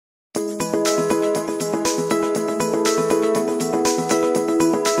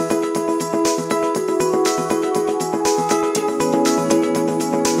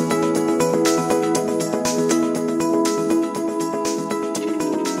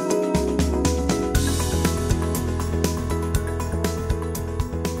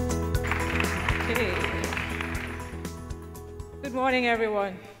morning,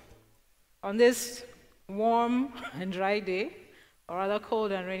 everyone. On this warm and dry day, or rather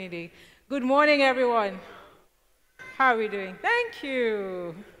cold and rainy day. Good morning, everyone. How are we doing? Thank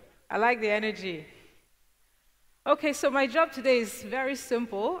you. I like the energy. Okay, so my job today is very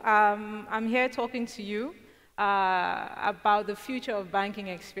simple. I'm here talking to you about the future of banking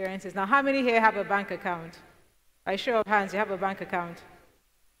experiences. Now, how many here have a bank account? By show of hands, you have a bank account?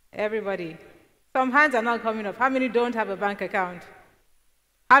 Everybody. Some hands are not coming up. How many don't have a bank account?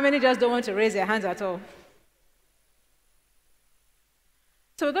 How many just don't want to raise their hands at all?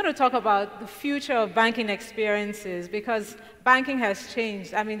 So we're going to talk about the future of banking experiences because banking has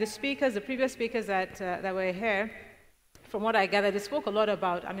changed. I mean, the previous speakers that were here, from what I gathered, they spoke a lot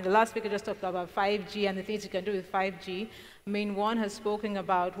about, the last speaker just talked about 5G and the things you can do with 5G. Main One has spoken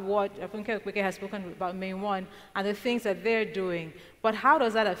about I think Akhigbe has spoken about Main One and the things that they're doing. But how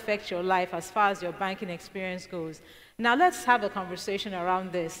does that affect your life as far as your banking experience goes? Now let's have a conversation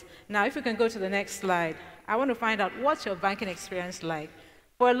around this. Now if we can go to the next slide, I want to find out what's your banking experience like.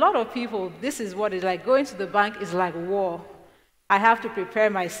 For a lot of people, this is what it's like. Going to the bank is like war. I have to prepare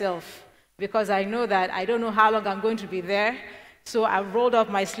myself because I know that I don't know how long I'm going to be there. So I've rolled up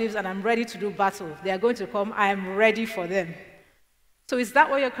my sleeves and I'm ready to do battle. They are going to come. I am ready for them. So is that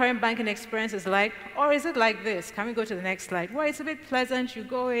what your current banking experience is like? Or is it like this? Can we go to the next slide? Well, it's a bit pleasant. You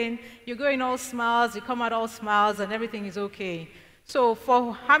go in all smiles, you come out all smiles, and everything is okay. So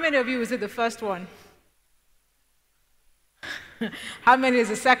for how many of you is it the first one? How many is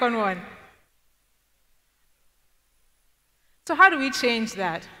the second one? So how do we change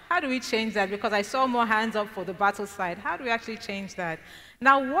that? How do we change that? Because I saw more hands up for the battle side. How do we actually change that?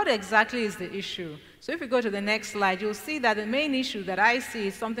 Now, what exactly is the issue? So if we go to the next slide, you'll see that the main issue that I see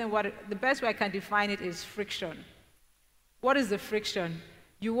is the best way I can define it is friction. What is the friction?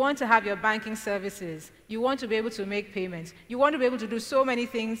 You want to have your banking services. You want to be able to make payments. You want to be able to do so many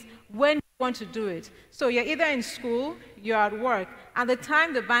things when you want to do it. So you're either in school, you're at work, and the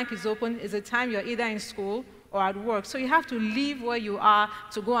time the bank is open is the time you're either in school or at work. So you have to leave where you are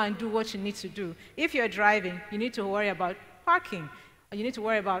to go and do what you need to do. If you're driving, you need to worry about parking. You need to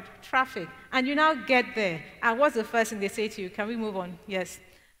worry about traffic. And you now get there. And what's the first thing they say to you? Can we move on? Yes.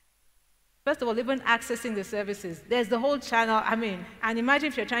 First of all, even accessing the services. There's the whole channel. And imagine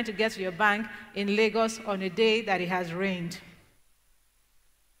if you're trying to get to your bank in Lagos on a day that it has rained.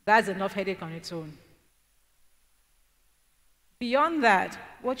 That's enough headache on its own. Beyond that,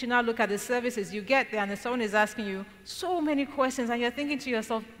 what you now look at the services, you get there and someone is asking you so many questions and you're thinking to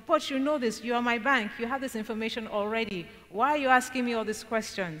yourself, but you know this, you are my bank, you have this information already. Why are you asking me all these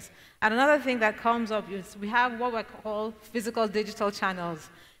questions? And another thing that comes up is we have what we call physical digital channels.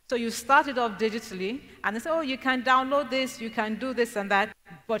 So you start it off digitally and they say, oh, you can download this, you can do this and that,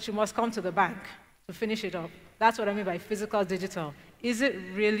 but you must come to the bank to finish it off. That's what I mean by physical digital. Is it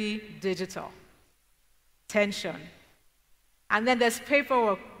really digital? Tension. And then there's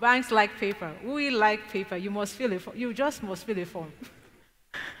paperwork. Banks like paper. We like paper. You must fill it. You just must fill the form.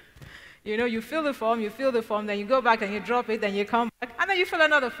 You fill the form, then you go back and you drop it, then you come back, and then you fill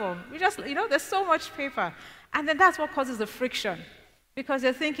another form. There's so much paper. And then that's what causes the friction. Because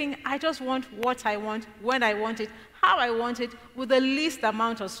they're thinking, I just want what I want, when I want it, how I want it, with the least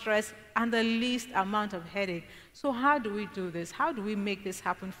amount of stress and the least amount of headache. So how do we do this? How do we make this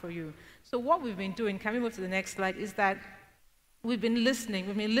happen for you? So what we've been doing, can we move to the next slide, is that we've been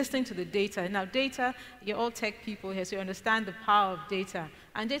listening to the data. Now data, you're all tech people here, so you understand the power of data.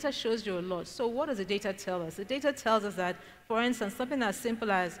 And data shows you a lot. So what does the data tell us? The data tells us that, for instance, something as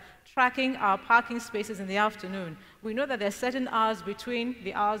simple as tracking our parking spaces in the afternoon. We know that there are certain hours between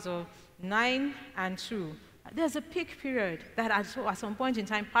the hours of 9 and 2. There's a peak period that at some point in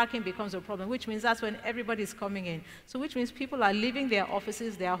time, parking becomes a problem, which means that's when everybody's coming in. So which means people are leaving their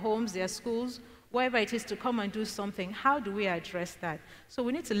offices, their homes, their schools, wherever it is to come and do something. How do we address that? So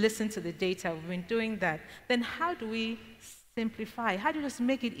we need to listen to the data. We've been doing that. Then how do we simplify? How do you just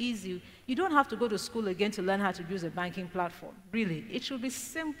make it easy? You don't have to go to school again to learn how to use a banking platform. Really, it should be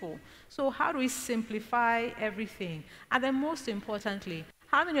simple. So how do we simplify everything? And then most importantly,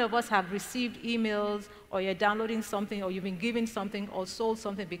 how many of us have received emails or you're downloading something or you've been given something or sold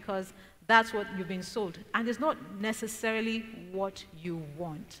something because that's what you've been sold? And it's not necessarily what you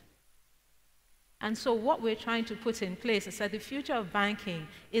want. And so what we're trying to put in place is that the future of banking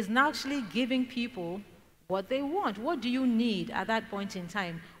is now actually giving people what they want. What do you need at that point in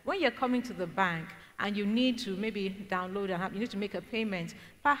time? When you're coming to the bank and you need to maybe download an app, you need to make a payment,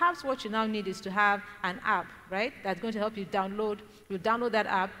 perhaps what you now need is to have an app, right, that's going to help you download. You download that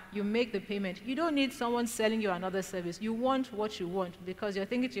app, you make the payment. You don't need someone selling you another service. You want what you want because you're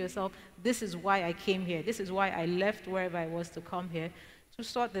thinking to yourself, this is why I came here. This is why I left wherever I was to come here to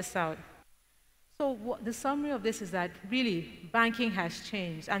sort this out. So the summary of this is that really banking has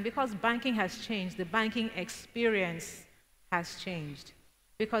changed. And because banking has changed, the banking experience has changed.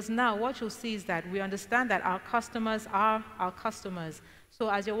 Because now what you'll see is that we understand that our customers are our customers. So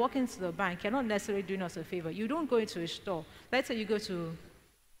as you're walking to the bank, you're not necessarily doing us a favor. You don't go into a store. Let's say you go to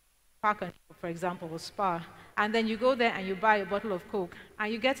Park and Shop, for example, or Spa, and then you go there and you buy a bottle of Coke,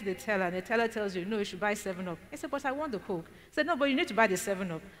 and you get to the teller, and the teller tells you, no, you should buy 7-Up. I said, but I want the Coke. He said, no, but you need to buy the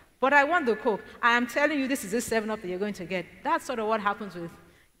 7-Up. But I want the Coke. I am telling you this is the 7-Up that you're going to get. That's sort of what happens with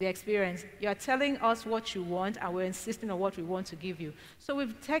the experience. You're telling us what you want, and we're insisting on what we want to give you. So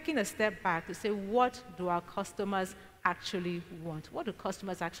we've taken a step back to say, what do our customers actually want? What do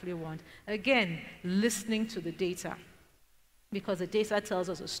customers actually want? Again, listening to the data, because the data tells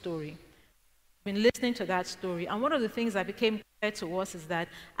us a story. We've been listening to that story, and one of the things that became clear to us is that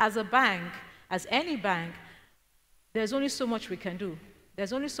as a bank, as any bank, there's only so much we can do.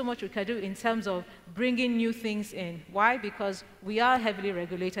 There's only so much we can do in terms of bringing new things in. Why? Because we are heavily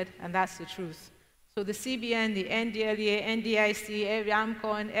regulated, and that's the truth. So the CBN, the NDLEA, NDIC, every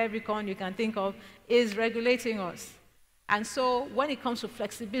AMCON, every con you can think of is regulating us. And so when it comes to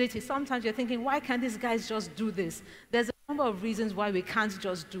flexibility, sometimes you're thinking, why can't these guys just do this? There's a number of reasons why we can't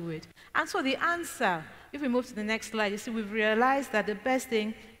just do it. And so the answer, if we move to the next slide, you see we've realized that the best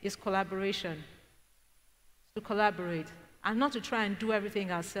thing is collaboration. To collaborate, and not to try and do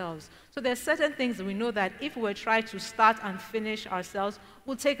everything ourselves. So there are certain things that we know that if we were trying to start and finish ourselves,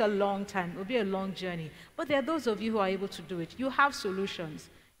 will take a long time. It will be a long journey. But there are those of you who are able to do it. You have solutions.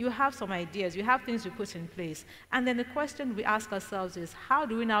 You have some ideas. You have things you put in place. And then the question we ask ourselves is, how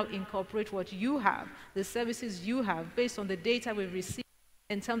do we now incorporate what you have, the services you have, based on the data we've received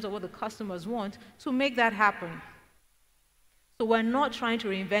in terms of what the customers want, to make that happen? So we're not trying to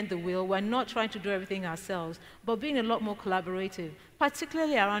reinvent the wheel. We're not trying to do everything ourselves, but being a lot more collaborative,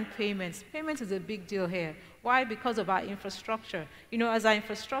 particularly around payments. Payments is a big deal here. Why? Because of our infrastructure. You know, as our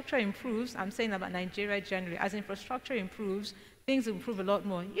infrastructure improves, I'm saying about Nigeria generally, as infrastructure improves, things improve a lot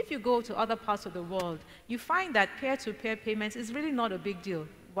more. If you go to other parts of the world, you find that peer-to-peer payments is really not a big deal.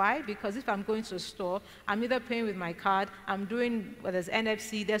 Why? Because if I'm going to a store, I'm either paying with my card, I'm doing, well, there's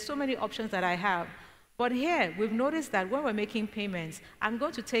NFC, there's so many options that I have. But here, we've noticed that when we're making payments, I'm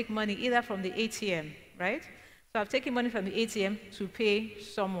going to take money either from the ATM, right? So I've taken money from the ATM to pay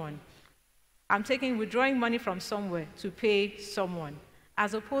someone. I'm withdrawing money from somewhere to pay someone,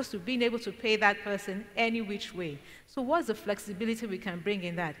 as opposed to being able to pay that person any which way. So what's the flexibility we can bring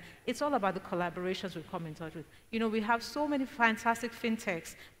in that? It's all about the collaborations we've come in touch with. You know, we have so many fantastic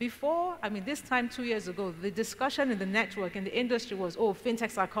fintechs. Before, I mean, this time 2 years ago, the discussion in the network, in the industry was, oh,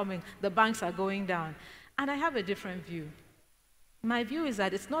 fintechs are coming, the banks are going down. And I have a different view. My view is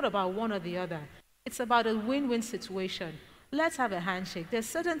that it's not about one or the other. It's about a win-win situation. Let's have a handshake. There's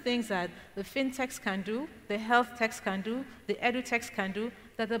certain things that the fintechs can do, the health techs can do, the edutechs can do,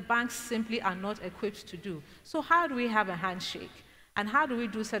 that the banks simply are not equipped to do. So how do we have a handshake? And how do we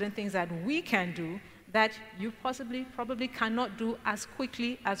do certain things that we can do that you probably cannot do as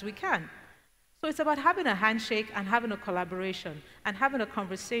quickly as we can? So it's about having a handshake and having a collaboration and having a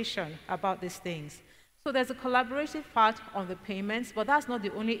conversation about these things. So there's a collaborative part on the payments, but that's not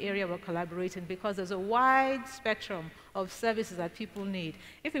the only area we're collaborating, because there's a wide spectrum of services that people need.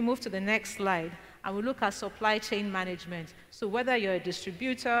 If we move to the next slide and we look at supply chain management, so whether you're a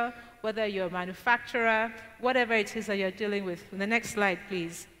distributor, whether you're a manufacturer, whatever it is that you're dealing with. The next slide,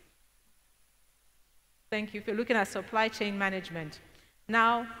 please. Thank you. If you're looking at supply chain management,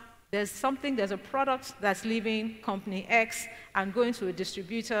 now there's a product that's leaving company X and going to a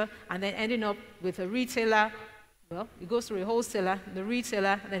distributor and then ending up with a retailer. Well, it goes through a wholesaler, the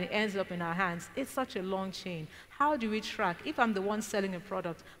retailer, and then it ends up in our hands. It's such a long chain. How do we track? If I'm the one selling a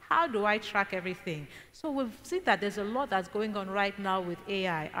product, how do I track everything? So we've seen that there's a lot that's going on right now with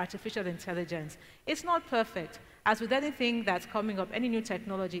AI, artificial intelligence. It's not perfect. As with anything that's coming up, any new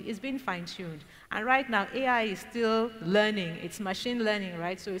technology, it's being fine-tuned. And right now, AI is still learning. It's machine learning,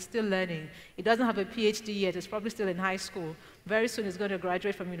 right? So it's still learning. It doesn't have a PhD yet. It's probably still in high school. Very soon it's going to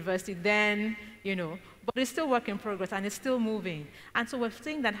graduate from university. Then, you know, but it's still work in progress, and it's still moving. And so we're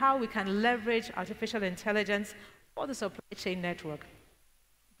seeing that how we can leverage artificial intelligence for the supply chain network.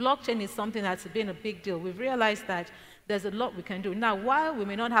 Blockchain is something that's been a big deal. We've realized that there's a lot we can do. Now, while we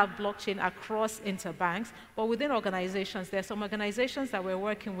may not have blockchain across interbanks, but within organizations, there are some organizations that we're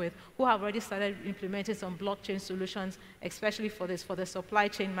working with who have already started implementing some blockchain solutions, especially for this, for the supply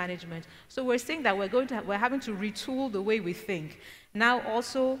chain management. So we're seeing that we're having to retool the way we think. Now,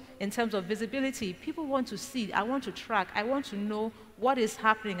 also, in terms of visibility, people want to see, I want to track, I want to know what is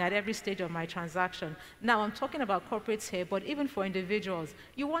happening at every stage of my transaction. Now, I'm talking about corporates here, but even for individuals,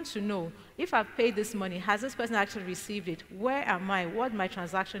 you want to know, if I've paid this money, has this person actually received it? Where am I? What my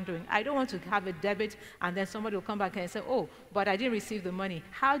transaction doing? I don't want to have a debit and then somebody will come back and say, oh, but I didn't receive the money.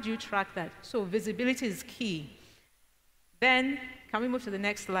 How do you track that? So visibility is key. Then, can we move to the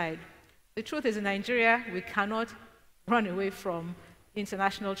next slide? The truth is, in Nigeria, we cannot run away from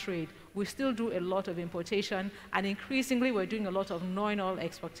international trade. We still do a lot of importation, and increasingly we're doing a lot of non-oil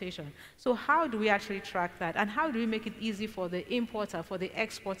exportation. So how do we actually track that? And how do we make it easy for the importer, for the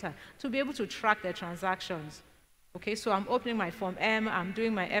exporter, to be able to track their transactions? Okay, so I'm opening my Form M, I'm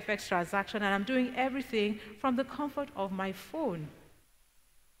doing my FX transaction, and I'm doing everything from the comfort of my phone.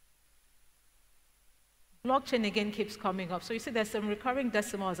 Blockchain again keeps coming up. So you see there's some recurring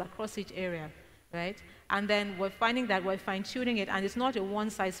decimals across each area, right? And then we're finding that we're fine-tuning it, and it's not a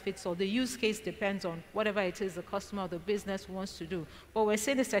one-size-fits-all. The use case depends on whatever it is the customer or the business wants to do. But we're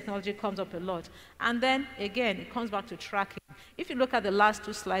seeing this technology comes up a lot. And then, again, it comes back to tracking. If you look at the last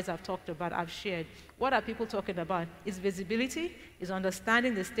two slides I've talked about, I've shared, what are people talking about? Is visibility, is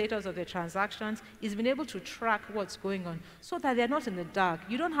understanding the status of their transactions, is being able to track what's going on so that they're not in the dark.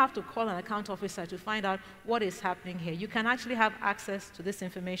 You don't have to call an account officer to find out what is happening here. You can actually have access to this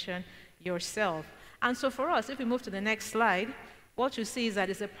information yourself. And so for us, if we move to the next slide, what you see is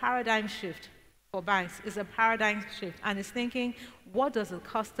that it's a paradigm shift for banks. It's a paradigm shift, and it's thinking, what does the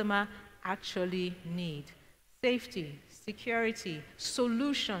customer actually need? Safety, security,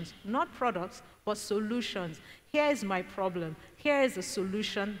 solutions, not products, but solutions. Here is my problem. Here is a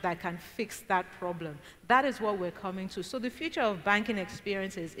solution that can fix that problem. That is what we're coming to. So the future of banking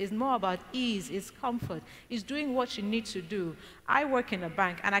experiences is more about ease, is comfort, is doing what you need to do. I work in a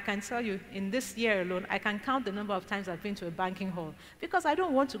bank, and I can tell you, in this year alone, I can count the number of times I've been to a banking hall, because I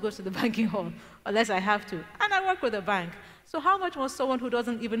don't want to go to the banking hall unless I have to. And I work with a bank. So how much more someone who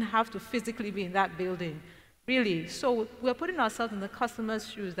doesn't even have to physically be in that building? Really, so we're putting ourselves in the customer's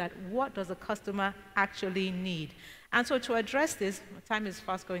shoes, that what does the customer actually need? And so to address this, time is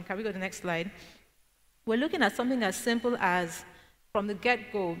fast going, can we go to the next slide? We're looking at something as simple as, from the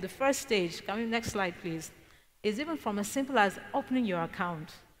get-go, the first stage, can we, next slide please, is even from as simple as opening your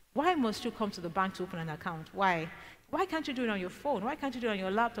account. Why must you come to the bank to open an account? Why? Why can't you do it on your phone? Why can't you do it on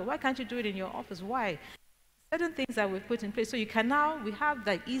your laptop? Why can't you do it in your office? Why? Certain things that we've put in place. So you can now, we have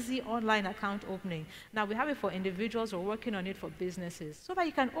that easy online account opening. Now we have it for individuals, we're working on it for businesses, so that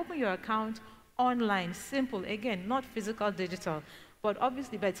you can open your account online, simple, again, not physical, digital. But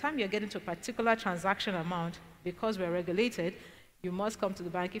obviously, by the time you're getting to a particular transaction amount, because we're regulated, you must come to the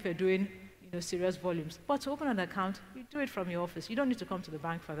bank if you're doing serious volumes. But to open an account, you do it from your office. You don't need to come to the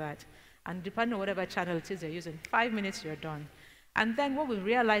bank for that. And depending on whatever channel it is you're using, 5 minutes, you're done. And then what we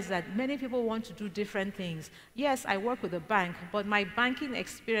realize that many people want to do different things. Yes, I work with a bank, but my banking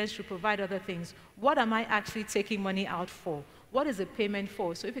experience should provide other things. What am I actually taking money out for? What is the payment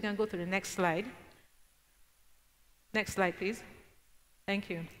for? So if you can go to the next slide. Next slide, please. Thank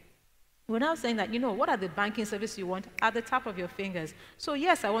you. We're now saying that, what are the banking services you want at the tap of your fingers? So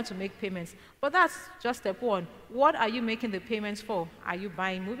yes, I want to make payments, but that's just step one. What are you making the payments for? Are you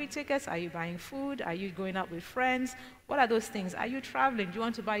buying movie tickets? Are you buying food? Are you going out with friends? What are those things? Are you traveling? Do you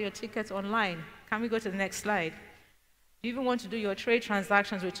want to buy your tickets online? Can we go to the next slide? Do you even want to do your trade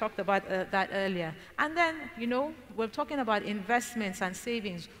transactions? We talked about that earlier. And then, we're talking about investments and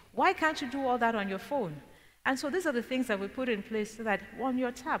savings. Why can't you do all that on your phone? And so these are the things that we put in place so that on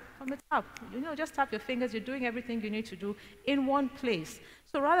your tap, from the tap, just tap your fingers, you're doing everything you need to do in one place.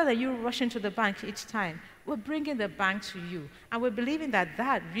 So rather than you rushing to the bank each time, we're bringing the bank to you. And we're believing that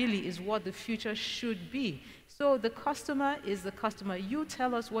that really is what the future should be. So the customer is the customer. You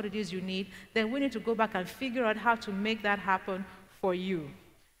tell us what it is you need, then we need to go back and figure out how to make that happen for you.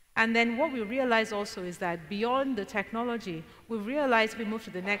 And then what we realize also is that beyond the technology, we realize, we move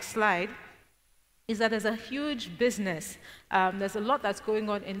to the next slide, is that there's a huge business. There's a lot that's going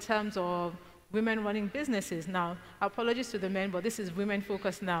on in terms of women running businesses now. Apologies to the men, but this is women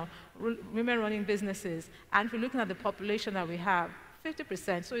focused now. Women running businesses. And if we're looking at the population that we have,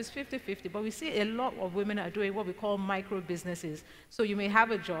 50%, so it's 50-50. But we see a lot of women are doing what we call micro businesses. So you may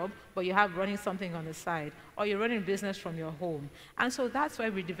have a job, but you have running something on the side, or you're running a business from your home. And so that's why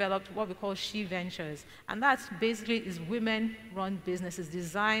we developed what we call She Ventures. And that's basically is women-run businesses,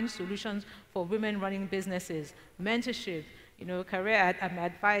 design solutions for women running businesses, mentorship, career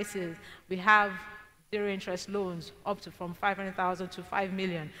advices. We have zero-interest loans up to from 500,000 to 5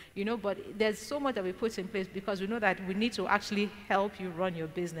 million, but there's so much that we put in place because we know that we need to actually help you run your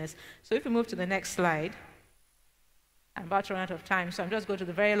business. So if we move to the next slide, I'm about to run out of time, so I'm just going to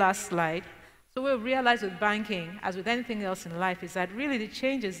the very last slide. So we'll realize with banking, as with anything else in life, is that really the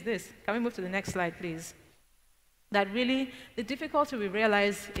change is this. Can we move to the next slide, please? That really the difficulty we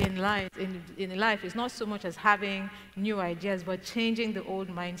realize in life is not so much as having new ideas, but changing the old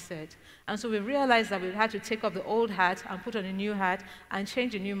mindset. And so we realized that we've had to take off the old hat and put on a new hat and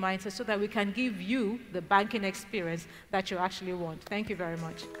change a new mindset so that we can give you the banking experience that you actually want. Thank you very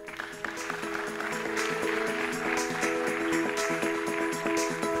much.